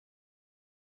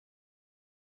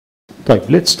طيب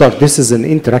let's start. This is an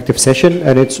interactive session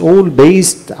and it's all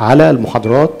based على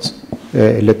المحاضرات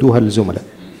اللي ادوها للزملاء.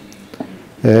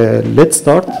 Let's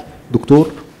start.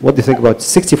 دكتور, what do you think about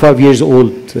 65 years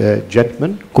old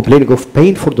gentleman complaining of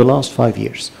pain for the last 5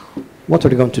 years? What are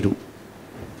you going to do?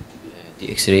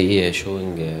 The X-ray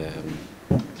showing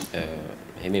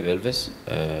hemipelvis.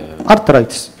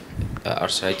 Arthritis.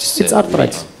 Arthritis. It's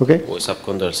arthritis. Okay.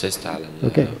 وسبكوندال cyst على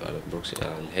okay.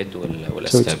 الهيد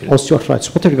So it's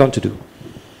osteoarthritis. What are you going to do?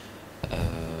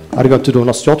 Are you going to do an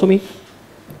osteotomy?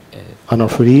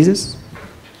 Anaphoresis?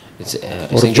 It's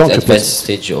I think it's advanced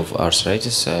stage of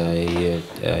arthritis. I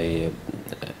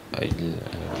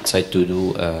decide to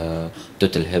do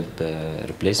total hip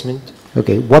replacement.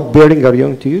 Okay. What bearing are you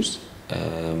going to use?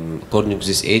 According to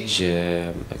this age,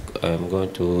 I'm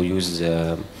going to use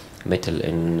metal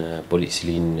in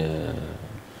polyethylene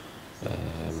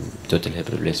total hip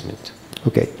replacement.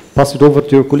 Okay. Pass it over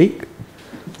to your colleague.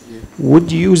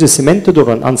 Would you use a cemented or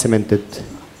an uncemented?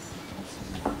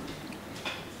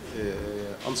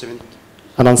 Uncemented.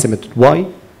 An uncemented. Why?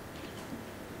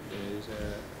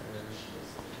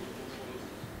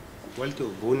 Quality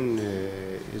of bone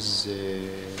is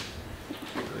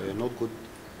not good.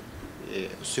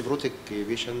 Osteoporotic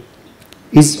patient.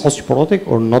 Is osteoporotic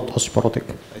or not osteoporotic?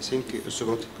 I think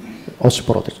osteoporotic.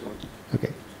 Osteoporotic.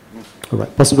 Okay. All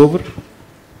right. Pass it over.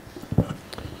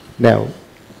 Now,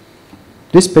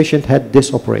 this patient had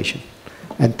this operation,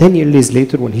 and 10 years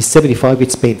later, when he's 75,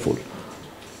 it's painful.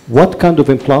 What kind of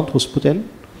implant was put in?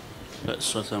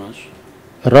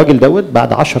 الراجل دوت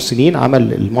بعد 10 سنين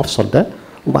عمل المفصل ده،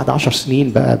 وبعد 10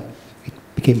 سنين بقى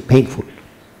it became painful.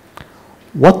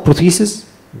 What prosthesis?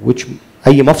 Which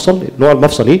أي مفصل؟ نوع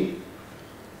المفصل إيه؟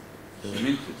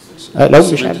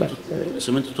 لو مش عارف.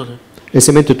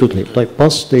 cemented tooth hip. طيب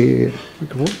pass the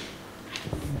microphone.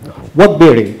 What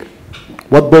bearing?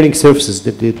 What bearing surfaces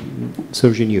did the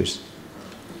surgeon use?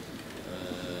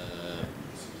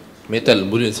 Metal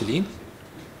polyethylene.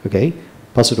 Okay,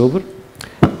 pass it over.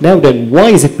 Now then, why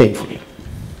is it painful?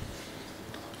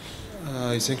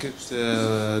 I think it's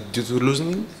due to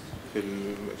loosening.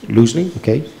 Loosening,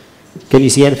 okay. Can you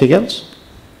see anything else?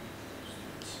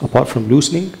 Apart from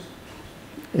loosening?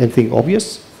 Anything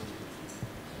obvious?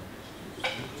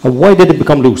 And why did it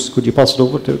become loose? Could you pass it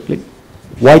over to please?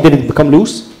 Why did it become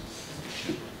loose?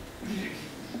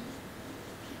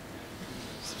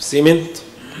 Cement.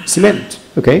 Cement,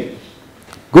 okay.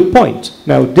 Good point.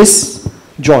 Now this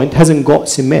joint hasn't got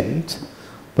cement,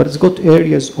 but it's got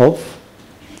areas of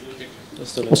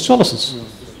osteolysis.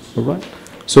 All right.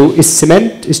 So is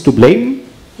cement is to blame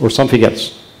or something else?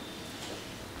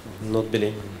 Not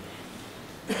blame.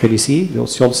 Can you see the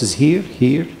osteolysis here,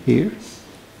 here, here?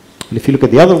 And if you look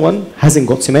at the other one, hasn't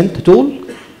got cement at all,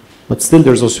 but still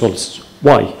there's osteolysis.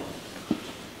 Why?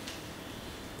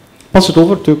 Pass it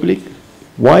over to a colleague.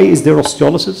 Why is there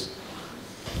osteolysis?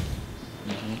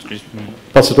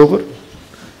 Pass it over.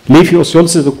 ليه في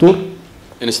osteolysis دكتور?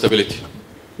 Instability.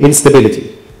 Instability.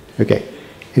 Okay.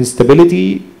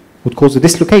 Instability would cause a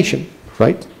dislocation,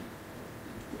 right?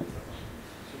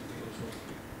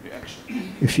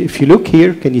 If you look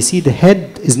here, can you see the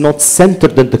head is not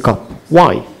centered in the cup?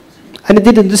 Why? And it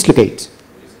didn't dislocate.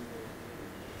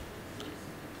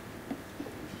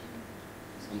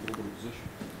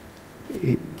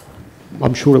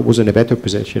 I'm sure it was in a better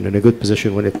position, in a good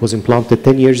position when it was implanted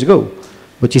 10 years ago.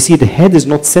 But you see the head is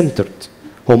not centered.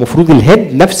 هو المفروض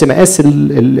الهيد نفس مقاس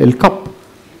الكب.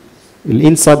 The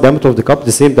inside diameter of the cup,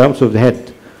 the same diameter of the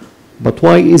head. But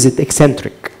why is it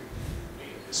eccentric?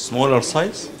 Smaller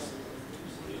size?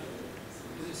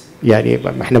 يعني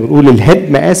ما احنا بنقول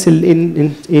الهيد مقاس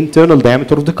internal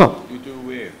diameter of the cup.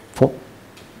 For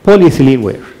polyethylene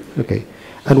wear. Okay.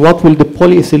 And what will the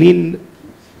polyethylene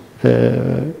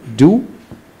do?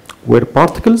 Where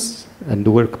particles, and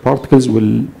the work particles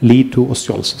will lead to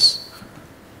osteolysis.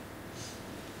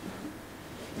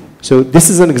 So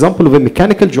this is an example of a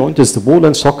mechanical joint. It's the ball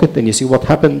and socket, and you see what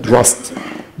happened, rust.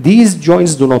 These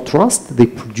joints do not rust, they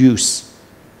produce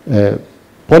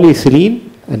polyethylene,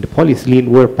 and the polyethylene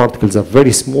wear particles are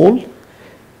very small,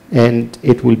 and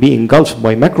it will be engulfed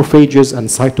by macrophages, and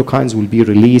cytokines will be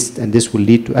released, and this will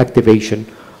lead to activation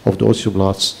of the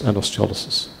osteoblasts and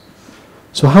osteolysis.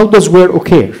 So how does wear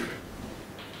occur?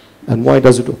 And why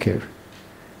does it occur?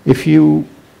 If you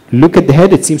look at the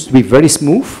head, it seems to be very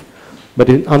smooth, but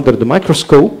under the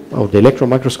microscope or the electron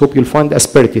microscope, you'll find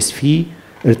asperities. في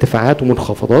ارتفاعات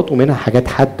ومنخفضات ومنها حاجات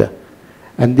حادة.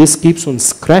 And this keeps on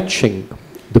scratching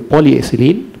the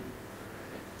polyethylene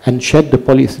and shed the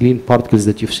polyethylene particles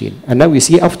that you've seen. And now you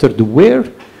see after the wear,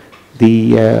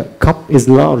 the cup is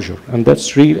larger, and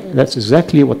that's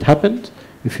exactly what happened.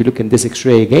 If you look in this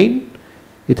X-ray again,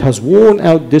 it has worn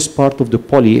out this part of the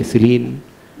polyethylene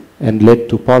and led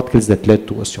to particles that led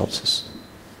to osteolysis.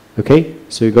 Okay,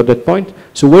 so you got that point.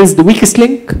 So where's the weakest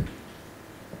link?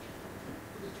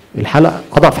 الحلقة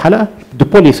أضعف حلقة the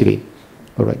polyethylene.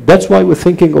 All right, that's why we're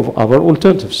thinking of other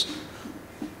alternatives.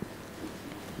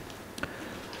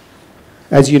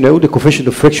 As you know, the coefficient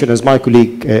of friction, as my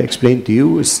colleague explained to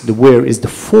you, is the wear is the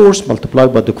force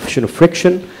multiplied by the coefficient of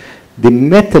friction. The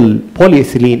metal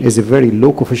polyethylene is a very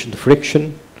low coefficient of friction,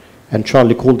 and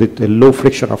Charlie called it a low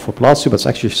friction arthroplasty, but it's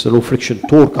actually just a low friction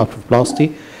torque arthroplasty.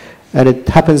 And it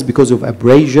happens because of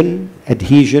abrasion,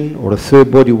 adhesion, or a third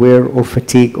body wear or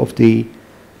fatigue of the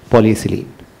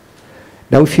polyethylene.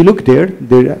 Now, if you look there,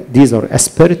 these are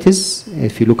asperities.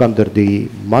 If you look under the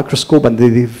microscope and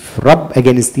they rub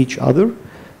against each other,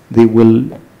 they will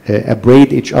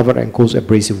abrade each other and cause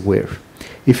abrasive wear.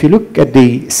 If you look at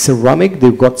the ceramic,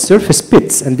 they've got surface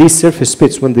pits, and these surface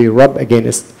pits, when they rub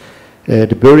against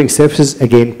the bearing surfaces,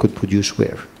 again, could produce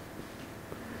wear.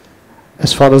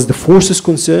 As far as the force is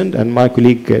concerned, and my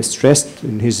colleague stressed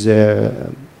in his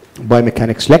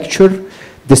biomechanics lecture,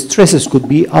 the stresses could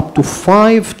be up to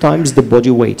 5 times the body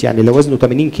weight. يعني لو وزنه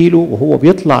 80 كيلو وهو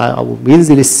بيطلع أو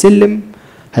بينزل السلم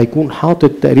هيكون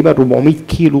حاطط تقريبا 400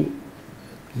 كيلو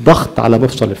ضغط على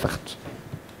مفصل الفخذ.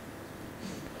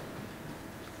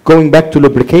 Going back to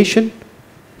lubrication,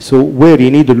 so where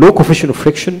you need a low coefficient of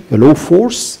friction, a low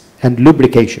force, and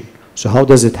lubrication. So how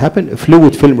does it happen? A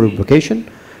fluid film lubrication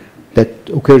that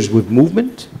occurs with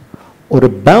movement, or a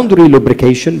boundary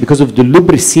lubrication because of the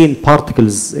lubricine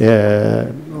particles,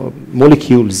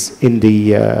 molecules in the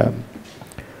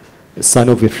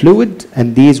synovial fluid,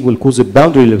 and these will cause a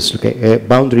boundary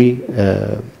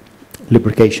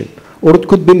lubrication. Or it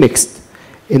could be mixed.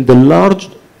 In the large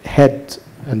head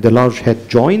and the large head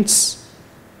joints,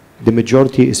 the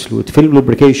majority is fluid film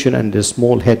lubrication, and the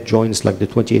small head joints like the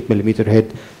 28 millimeter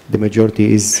head, the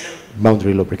majority is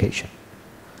boundary lubrication.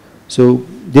 So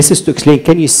this is to explain,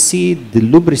 can you see the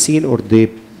lubricine or the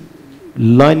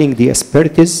lining the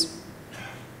asperities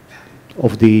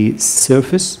of the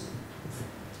surface?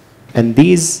 And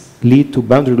these lead to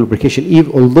boundary lubrication,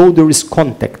 even although there is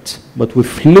contact. But with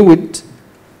fluid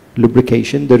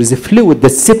lubrication, there is a fluid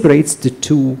that separates the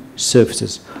two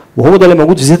surfaces. وهو ده اللي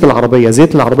موجود في زيت العربية.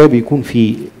 زيت العربية بيكون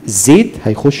فيه زيت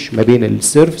هيخش ما بين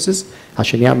السيرفيسز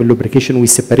عشان يعمل lubrication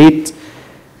ويسيبريت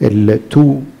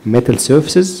التو metal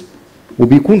surfaces.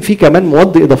 وبيكون في كمان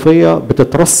مواد اضافيه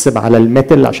بتترسب على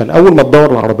الميتال عشان اول ما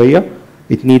تدور العربيه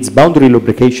it needs boundary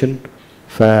lubrication،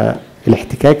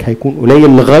 فالاحتكاك هيكون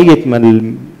قليل لغايه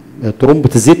ما ترمبه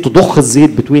الزيت تضخ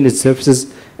الزيت between its surfaces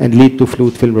and lead to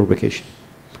fluid film lubrication.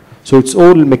 So it's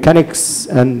all mechanics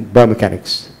and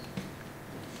biomechanics.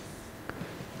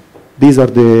 These are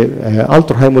the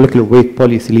ultra high molecular weight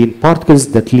polyethylene particles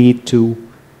that lead to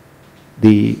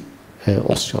the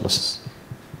osteolysis.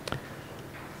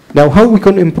 Now, how we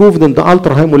can improve then the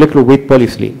ultra high molecular weight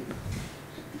polyethylene?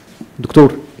 Doctor,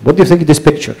 what do you think of this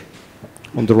picture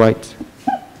on the right?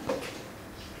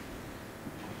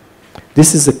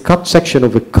 This is a cut section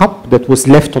of a cup that was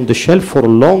left on the shelf for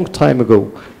a long time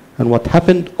ago. And what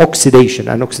happened? Oxidation.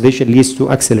 And oxidation leads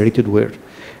to accelerated wear.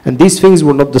 And these things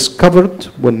were not discovered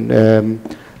when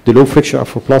the low friction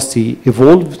arthroplasty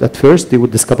evolved at first. They were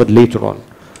discovered later on.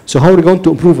 So how are we going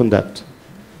to improve on that?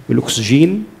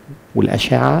 الأكسجين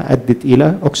والأشعة أدت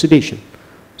إلى oxidation.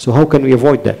 So how can we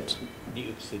avoid that?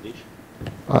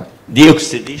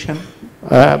 Deoxidation.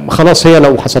 خلاص هي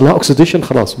لو حصل لها oxidation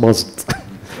خلاص باظت.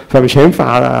 فمش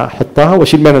هينفع احطها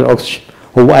واشيل منها الاكسجين.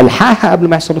 هو الحقها قبل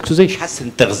ما يحصل oxidation. حسن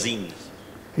التخزين.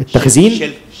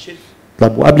 التخزين؟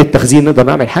 طب وقبل التخزين نقدر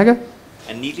نعمل حاجة؟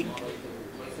 النيلينج.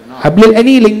 قبل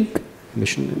الانيلينج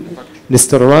مش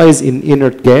نسترايز in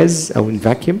inert gas او in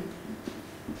vacuum.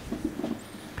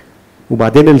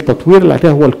 وبعدين التطوير اللي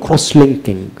عليها هو الكروس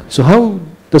لينكينج. So how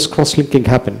does cross linking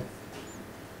happen؟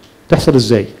 تحصل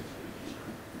ازاي؟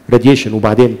 radiation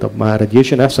وبعدين طب ما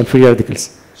radiation هيحصل free radicals.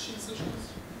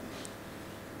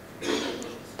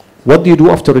 What do you do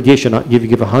after radiation? You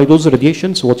give a high dose of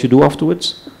radiation, so what you do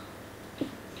afterwards?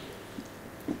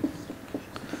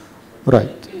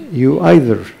 Right. You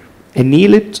either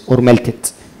anneal it or melt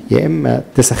it. يا إما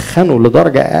تسخنه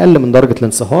لدرجة أقل من درجة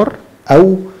الانصهار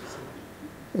أو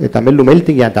تعمل له melting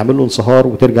يعني تعمل له انصهار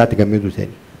وترجع تجمده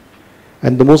تاني.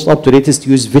 And the most up to date is to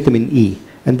use vitamin E.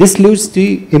 And this leads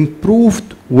to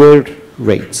improved wear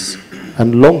rates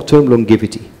and long-term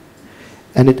longevity.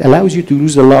 And it allows you to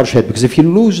lose a large head, because if you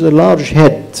lose a large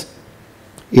head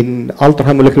in ultra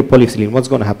high molecular polyethylene, what's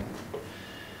going to happen?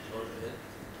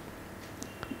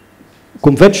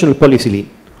 Conventional polyethylene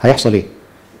هيحصل ايه؟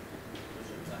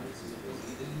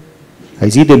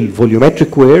 هيزيد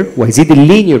الفوليومتريك وير وهيزيد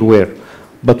اللينير وير.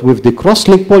 But with the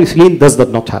cross-link polyethylene, does that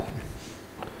not happen?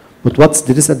 But what's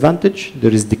the disadvantage?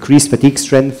 There is decreased fatigue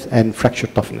strength and fracture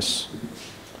toughness.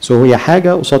 So هي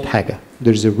حاجة قصاد حاجة.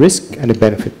 There is a risk and a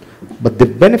benefit. But the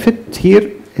benefit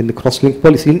here in the cross-link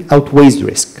polyethylene outweighs the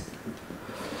risk.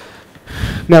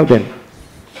 Now then,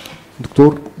 Doctor,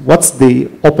 what's the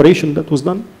operation that was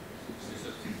done?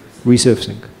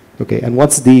 Resurfacing. Okay, and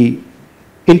what's the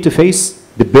interface,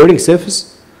 the bearing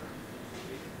surface?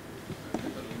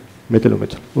 Metal or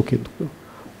metal. Okay, Doctor.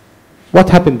 What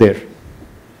happened there?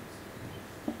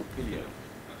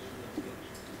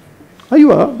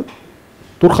 ايوه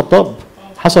دكتور خطاب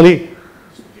حصل ايه؟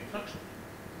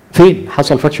 فين؟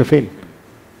 حصل فراكشر فين؟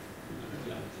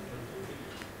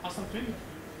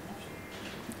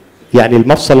 يعني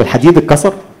المفصل الحديد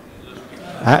اتكسر؟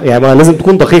 يعني ما لازم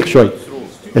تكون دقيق شويه.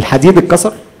 الحديد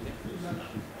اتكسر؟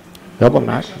 يابا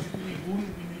معاك.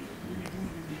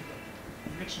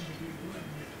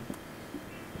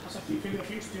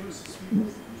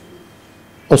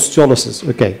 Osteolysis,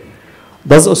 okay.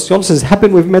 Does osteolysis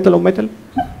happen with metal or metal?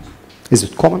 Is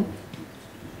it common?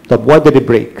 But why did it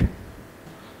break?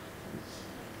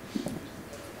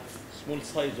 Small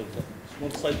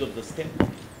size of the stem.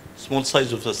 Small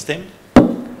size of the stem.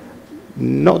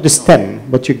 Not the stem,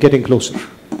 but you're getting closer.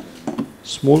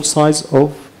 Small size of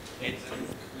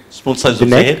Small size the of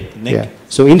neck. the head. Neck. Yeah.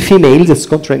 So in females, it's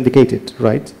contraindicated,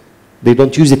 right? They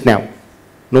don't use it now.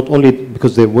 Not only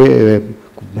because they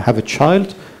have a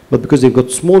child, but because they've got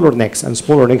smaller necks, and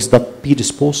smaller necks that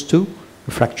predisposed to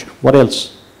a fracture. What else?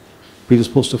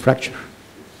 Predisposed to fracture.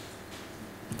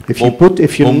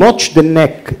 If you notch the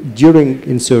neck during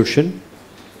insertion,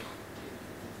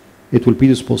 it will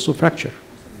predispose to fracture.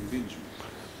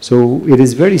 So it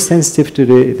is very sensitive to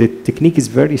the technique is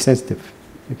very sensitive.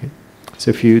 Okay.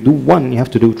 So if you do one, you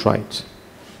have to do twice.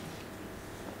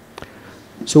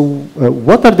 So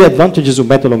what are the advantages of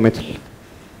metal on metal?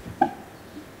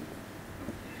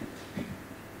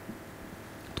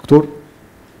 دكتور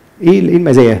ايه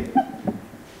المزايا؟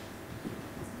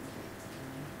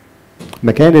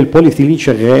 مكان البوليثيلين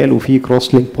شغال وفي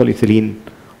كروس لينك بوليثيلين.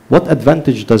 What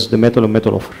advantage does the metal on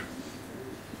metal offer?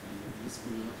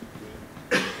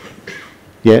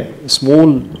 Yeah,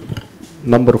 small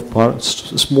number of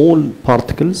small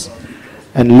particles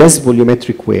and less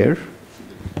volumetric wear,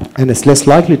 and it's less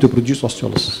likely to produce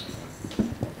osteolysis.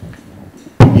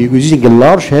 You're using a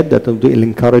large head that will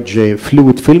encourage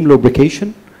fluid film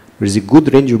lubrication. There is a good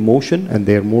range of motion, and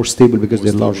they're more stable because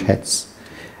they're large heads.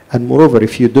 And moreover,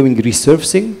 if you're doing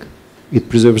resurfacing, it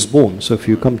preserves bone. So if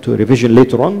you come to a revision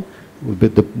later on,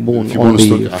 the bone on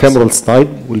the femoral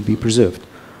side will be preserved.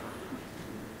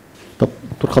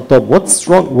 Dr. Khattab, what's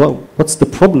wrong? What's the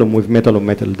problem with metal on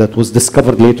metal that was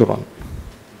discovered later on?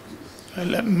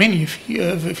 مني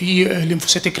في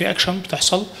lymphocytic reaction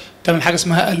بتحصل تعمل حاجه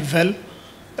اسمها الفال.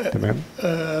 تمام.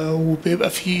 وبيبقى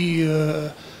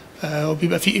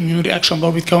في immune reaction برضه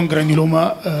بيتكون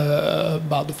جرانيلوما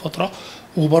بعد فتره،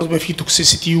 وبرضه بيبقى في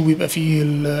توكسيسيتي، وبيبقى في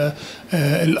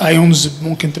الايونز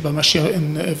ممكن تبقى ماشيه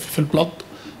في البلد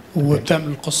وبتعمل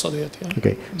القصه ديت يعني.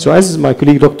 Okay. So as my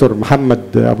colleague Dr.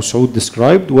 Mohammed Abu Saud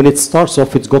described, when it starts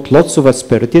off it's got lots of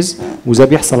asperities، وده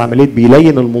بيحصل عمليه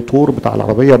بيلين الموتور بتاع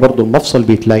العربيه، برضه المفصل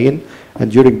بيتلين، and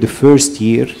during the first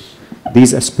year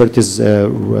these asperities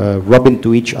rub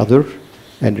into each other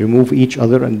and remove each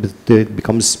other and it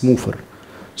becomes smoother.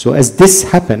 So as this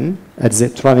happen as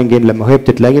it running in لما هي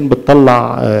بتتلين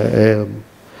بتطلع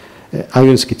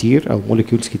ايونز كتير او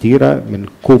موليكيولز كتيره من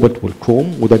الكوبالت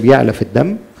والكروم، وده بيعلى في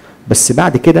الدم، بس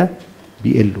بعد كده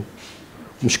بيقلوا.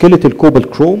 مشكله الكوبالت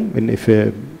كروم ان if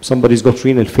somebody's got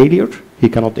renal failure he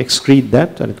cannot excrete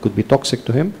that and it could be toxic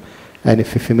to him, and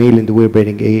if a female in the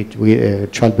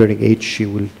childbearing age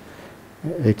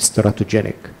it's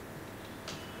teratogenic.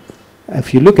 If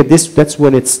you look at this, that's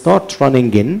when it starts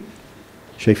running in.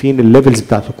 شايفين الليفلز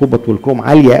بتاعت الكوبالت والكروم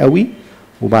عاليه قوي،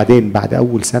 وبعدين بعد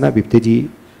اول سنه بيبتدي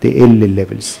تقل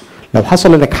الليفلز. لو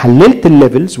حصل انك حللت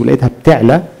الليفلز ولقيتها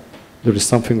بتعلى there is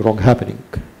something wrong happening.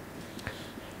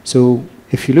 So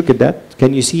if you look at that,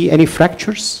 can you see any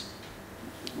fractures?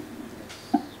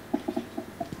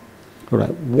 All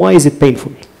right. Why is it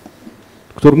painful?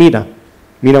 دكتور مينا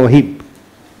وهيب.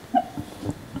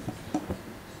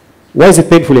 Why is it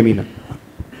painful يا مينا?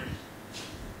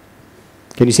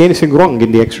 Can you see anything wrong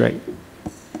in the X-ray?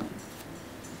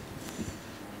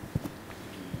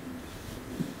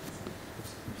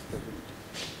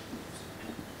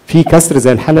 في كسر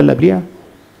زي الحالة اللي قبليها؟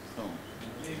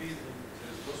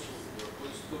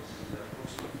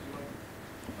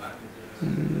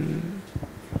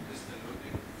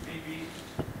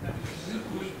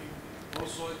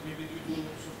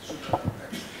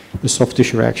 The soft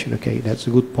tissue reaction, okay, that's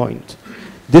a good point.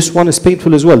 This one is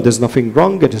painful as well. There's nothing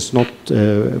wrong. It is not,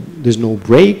 there's no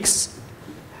breaks.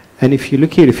 And if you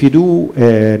look here, if you do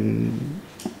an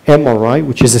MRI,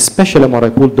 which is a special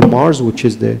MRI called the MARS, which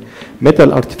is the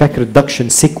metal artifact reduction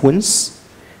sequence,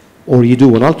 or you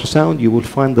do an ultrasound, you will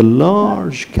find the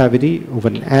large cavity of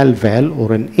an alveol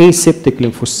or an aseptic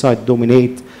lymphocyte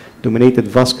dominated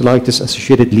vasculitis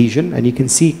associated lesion, and you can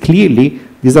see clearly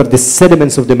these are the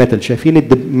sediments of the metal. شايفين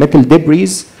metal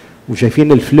debris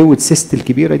وشايفين الفلويد cyst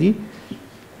الكبيرة دي.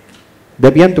 ده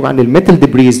بينتج عن الميتال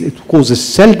debris. It causes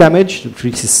cell damage, it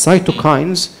releases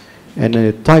cytokines and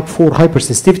a type 4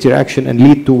 hypersensitivity reaction and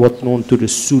lead to what's known to the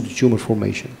pseudotumor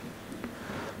formation.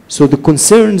 So the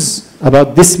concerns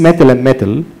about this metal and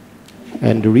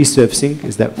the resurfacing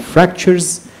is that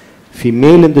fractures,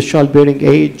 female in the childbearing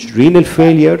age, renal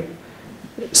failure,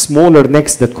 smaller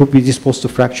necks that could be disposed to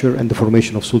fracture, and the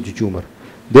formation of pseudotumor.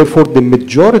 Therefore, the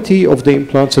majority of the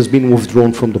implants has been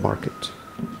withdrawn from the market.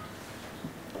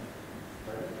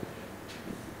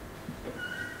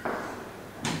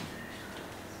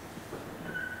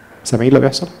 سامعين اللي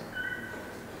بيحصل؟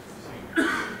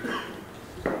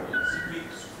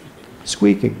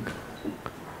 Squeaking.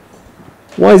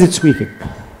 Why is it squeaking?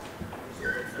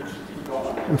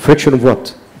 Friction of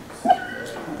what?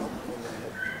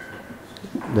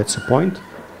 That's the point.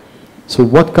 So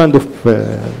what kind of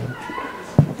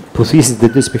prosthesis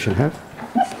did this patient have?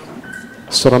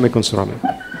 Ceramic on ceramic.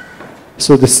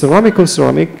 So the ceramic on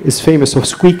ceramic is famous for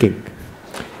squeaking.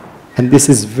 And this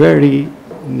is very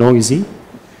noisy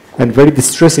and very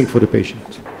distressing for the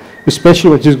patient, especially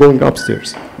when she's going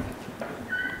upstairs.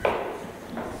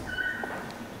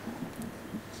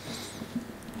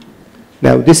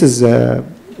 Now this is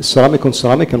ceramic on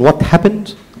ceramic, and what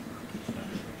happened?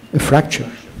 A fracture.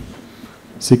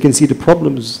 So you can see the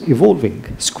problems evolving,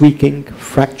 squeaking,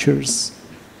 fractures.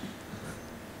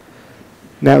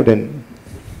 Now then,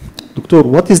 Doctor,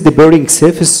 what is the bearing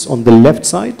surface on the left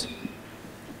side?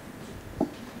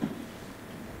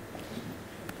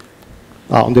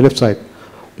 On the left side.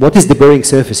 What is the bearing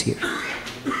surface here?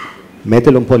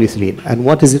 Metal and polyethylene. And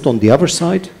what is it on the other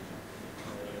side?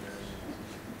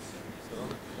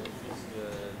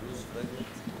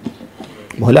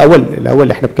 ما هو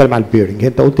الأول احنا بنتكلم على البيرنج.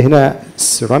 أنت قلت هنا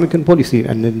ceramic and polyethylene,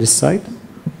 and then this side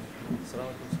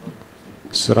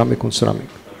ceramic on ceramic.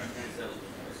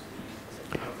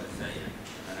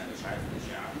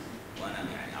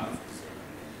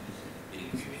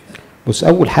 بص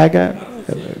أول حاجة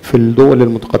في الدول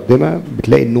المتقدمة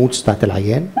بتلاقي النوتس بتاعت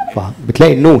العيان،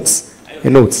 بتلاقي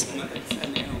النوتس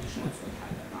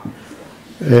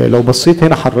لو بصيت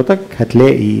هنا حضرتك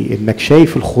هتلاقي انك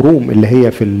شايف الخروم اللي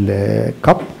هي في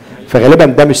الكب، فغالبا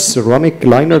ده مش سيراميك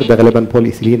لاينر، ده غالبا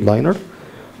بوليثيلين لاينر.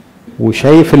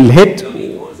 وشايف الهيد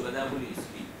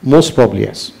موست بروبلي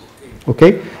يس.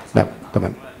 اوكي لا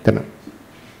تمام.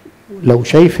 لو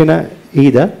شايف هنا ايه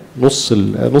ده،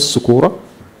 نص كوره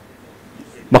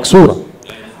مكسوره،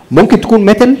 ممكن تكون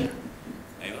ميتال،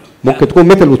 ممكن تكون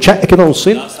ميتال وتشق كده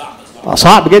نصين،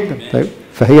 صعب جدا. طيب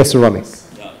فهي سيراميك.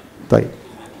 طيب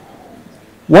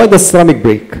why does ceramic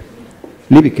break؟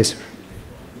 ليه بيتكسر؟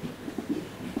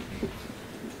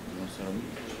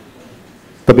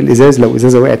 طب الازاز لو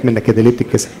ازازه وقعت منك كده ليه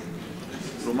بتتكسر؟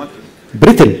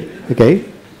 brittle. Okay,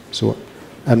 so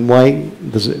and why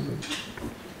does it,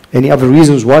 any other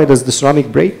reasons why does the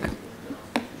ceramic break؟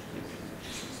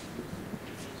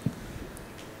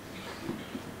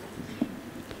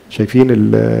 شايفين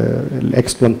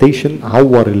الاكسبلانتيشن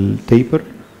عور التيبر،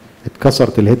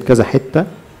 اتكسرت الهيد كذا حته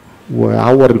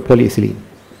وعور البوليثيلين.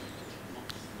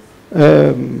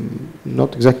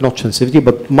 not sensitivity,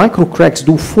 but micro cracks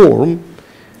do form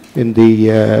in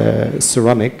the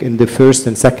ceramic in the first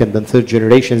and second and third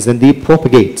generations, and they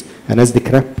propagate, and as the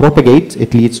crack propagate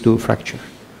it leads to a fracture.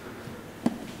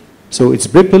 So it's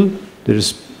brittle, there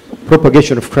is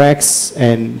propagation of cracks,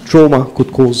 and trauma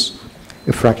could cause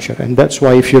a fracture. And that's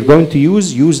why if you're going to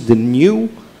use the new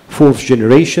 4th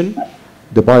generation,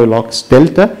 the Biolux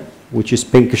Delta, which is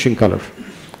pinkish in color,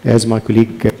 as my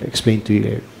colleague explained to you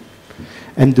earlier.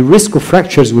 And the risk of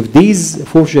fractures with these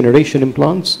 4th generation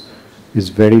implants is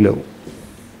very low.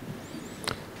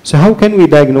 So how can we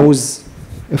diagnose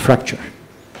a fracture?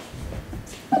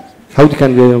 How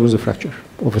can we diagnose a fracture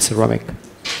of a ceramic?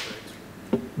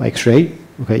 By X-ray,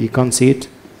 okay, you can't see it.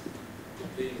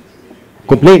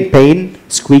 Complaint, pain,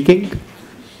 squeaking,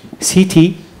 CT,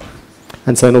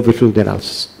 and synovial fluid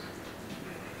analysis.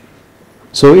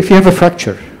 So if you have a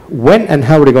fracture, when and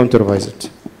how are you going to revise it?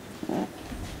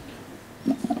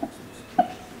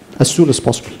 As soon as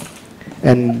possible.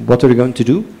 And what are you going to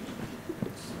do?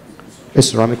 is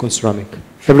ceramic on ceramic.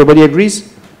 Everybody agrees?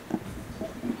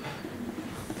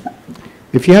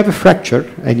 If you have a fracture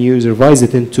and you revise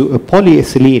it into a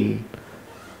polyethylene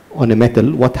on a metal,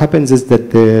 what happens is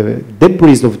that the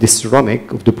debris of the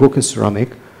ceramic, of the broken ceramic,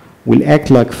 will act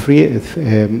like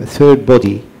third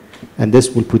body, and this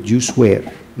will produce wear.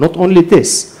 Not only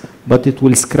this, but it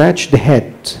will scratch the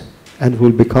head and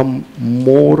will become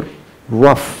more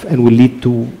rough and will lead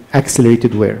to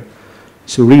accelerated wear.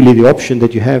 So really the option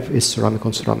that you have is ceramic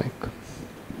on ceramic.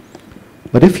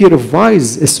 But if you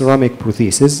revise a ceramic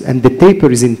prosthesis and the taper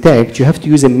is intact, you have to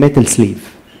use a metal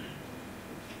sleeve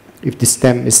if the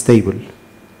stem is stable.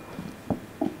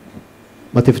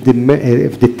 But if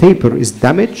the taper is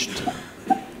damaged,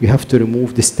 you have to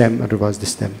remove the stem and revise the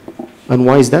stem. And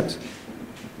why is that?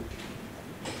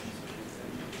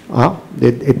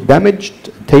 A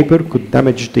damaged taper could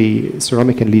damage the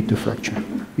ceramic and lead to fracture.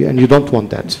 And you don't want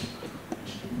that.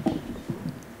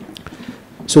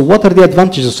 So what are the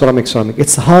advantages of ceramic?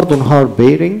 It's hard-on-hard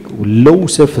bearing, low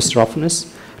surface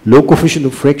roughness, low coefficient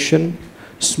of friction,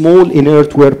 small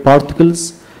inert wear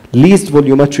particles, least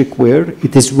volumetric wear.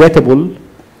 It is wettable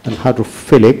and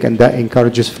hydrophilic, and that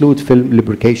encourages fluid film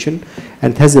lubrication,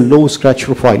 and has a low scratch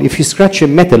profile. If you scratch a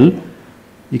metal,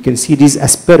 you can see these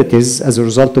asperities as a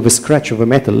result of a scratch of a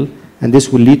metal, and this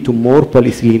will lead to more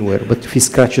polyethylene wear. But if you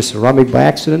scratch a ceramic by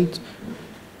accident,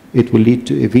 it will lead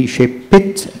to a V-shaped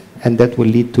pit, and that will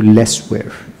lead to less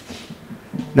wear.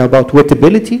 Now about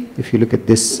wettability, if you look at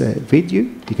this video,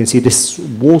 you can see this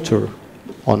water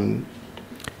on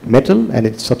metal, and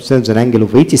it subtends an angle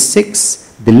of 86.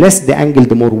 The less the angle,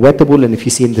 the more wettable, and if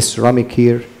you see in the ceramic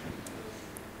here,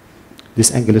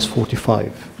 this angle is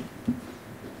 45.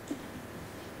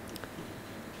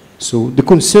 So the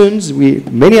concerns,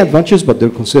 many advantages, but there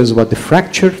are concerns about the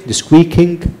fracture, the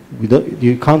squeaking.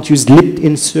 You can't use lipped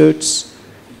inserts.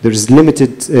 There is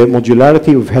limited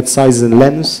modularity of head size and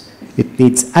length. It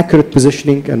needs accurate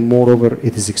positioning, and moreover,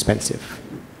 it is expensive.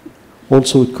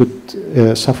 Also, it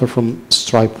could suffer from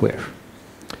stripe wear.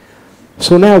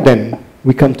 So now then,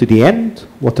 we come to the end.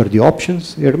 What are the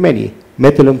options? There are many.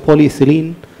 Metal and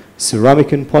polyethylene,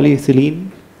 ceramic and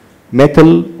polyethylene,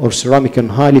 metal or ceramic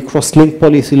and highly cross-linked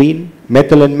polyethylene,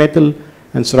 metal,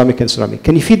 and ceramic and ceramic.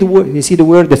 Can you see the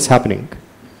word that's happening?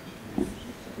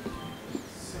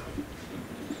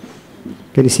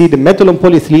 Can you see the metal and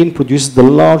polyethylene produces the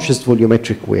largest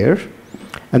volumetric wear,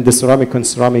 and the ceramic on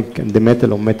ceramic and the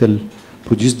metal on metal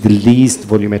produce the least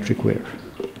volumetric wear.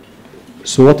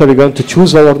 So what are we going to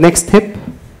choose our next step?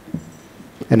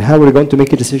 And how are we going to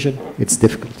make a decision? It's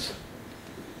difficult.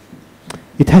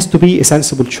 It has to be a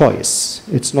sensible choice.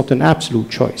 It's not an absolute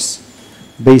choice.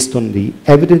 Based on the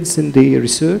evidence in the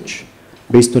research,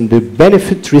 based on the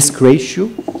benefit-risk ratio,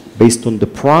 based on the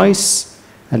price,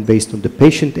 and based on the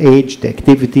patient age, the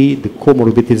activity, the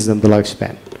comorbidities, and the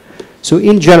lifespan. So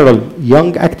in general,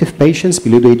 young active patients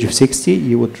below the age of 60,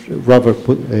 you would rather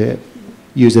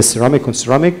use a ceramic on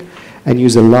ceramic and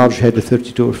use a large head, a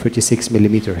 32 or 36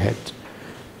 millimeter head.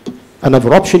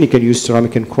 Another option, you can use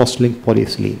ceramic and cross-linked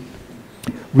polyethylene.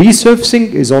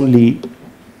 Resurfacing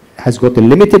has got a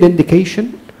limited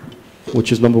indication,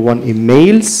 which is number one in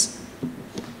males,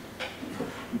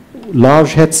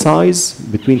 large head size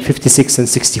between 56 and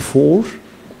 64.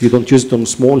 You don't use it on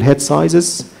small head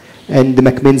sizes. And the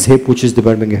McMinn's hip, which is the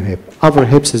Birmingham hip. Other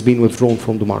hips has been withdrawn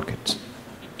from the market.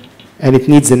 And it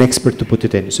needs an expert to put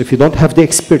it in. So if you don't have the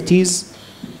expertise,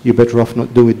 you better off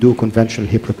not do conventional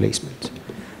hip replacement.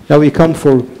 Now we come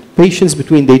for patients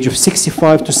between the age of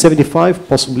 65 to 75,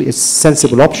 possibly a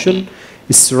sensible option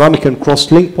is ceramic and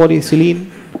cross-linked polyethylene.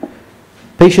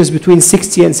 Patients between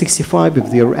 60 and 65,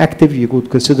 if they are active, you could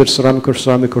consider ceramic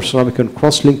and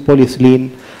cross-linked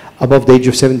polyethylene. Above the age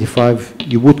of 75,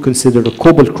 you would consider a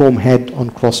cobalt chrome head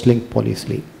on cross-linked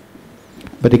polyethylene.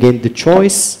 But again, the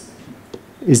choice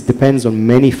depends on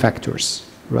many factors,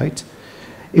 right?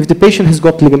 If the patient has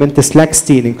got ligamentous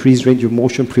laxity and increased range of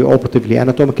motion preoperatively,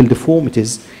 anatomical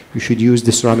deformities, you should use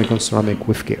the ceramic on ceramic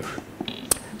with care.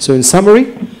 So in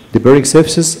summary, the bearing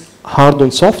surfaces, hard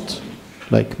on soft,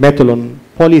 like metal on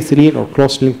polyethylene or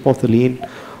cross-linked polyethylene,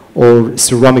 or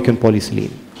ceramic and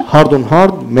polyethylene. Hard on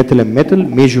hard, metal and metal,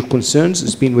 major concerns,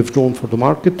 it's been withdrawn from the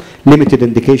market, limited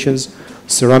indications.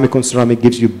 Ceramic on ceramic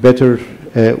gives you better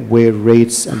wear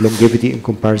rates and longevity in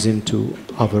comparison to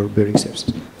other bearing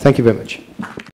surfaces. Thank you very much.